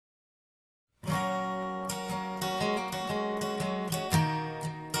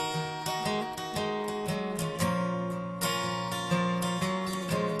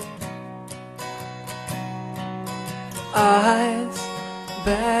eyes,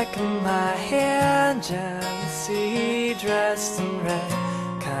 back of my hand, jealousy dressed in red,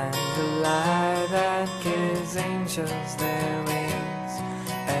 kind of lie that gives angels their wings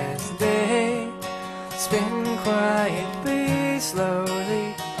as they spin quietly,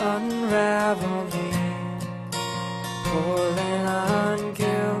 slowly unraveling, pulling on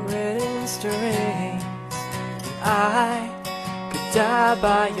guilt-ridden strings. And I could die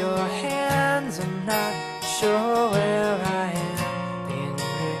by your hands. I'm not sure where I am in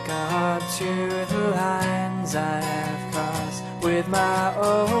regard to the lines I have crossed with my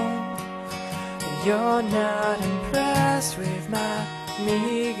own. And you're not impressed with my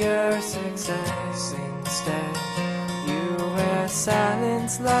meager success. Instead, you wear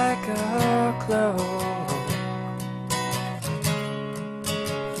silence like a cloak.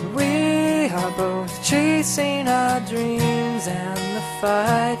 We are both chasing our dreams, and the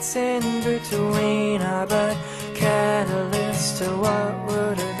fights in between are but catalysts to what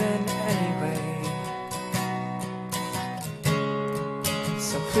would have been anyway.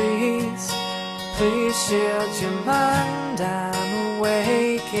 So please, please shield your mind. I'm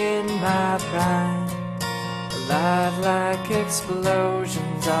awake in my prime, alive like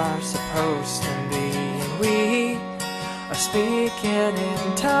explosions are supposed to be. And we are speaking in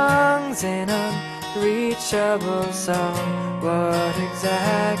tongues in unreachable song. What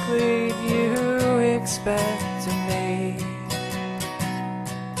exactly do you expect of me?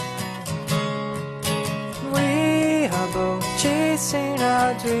 We are both chasing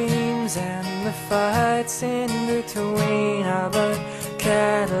our dreams, and the fights in between are but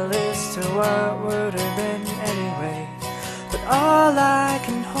catalyst to what would have been anyway. But all I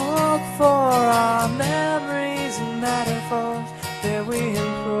can hope for are memories and metaphors that we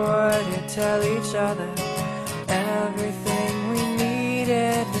employ to tell each other everything we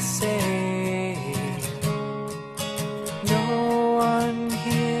needed to say. No one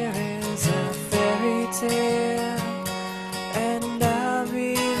here is a fairy tale, and I'll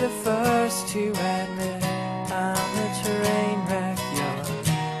be the first to admit I'm a train wreck. Your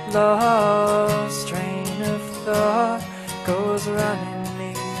lost train of thought goes running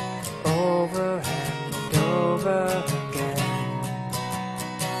me over and over again.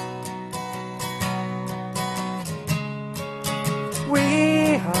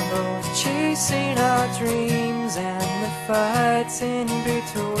 We are both chasing our dreams, and the fights in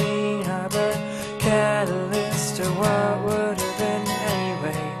between are but catalysts to what would have been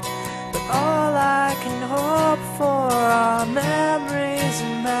anyway. But all I can hope for are memories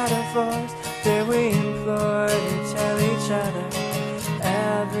and metaphors that we employ to tell each other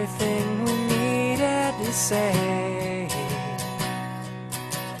everything we needed to say.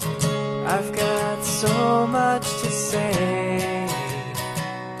 I've got so much to say.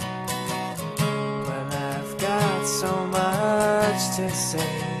 Well, I've got so much to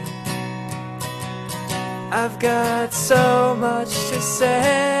say. I've got so much to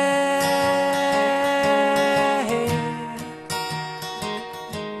say.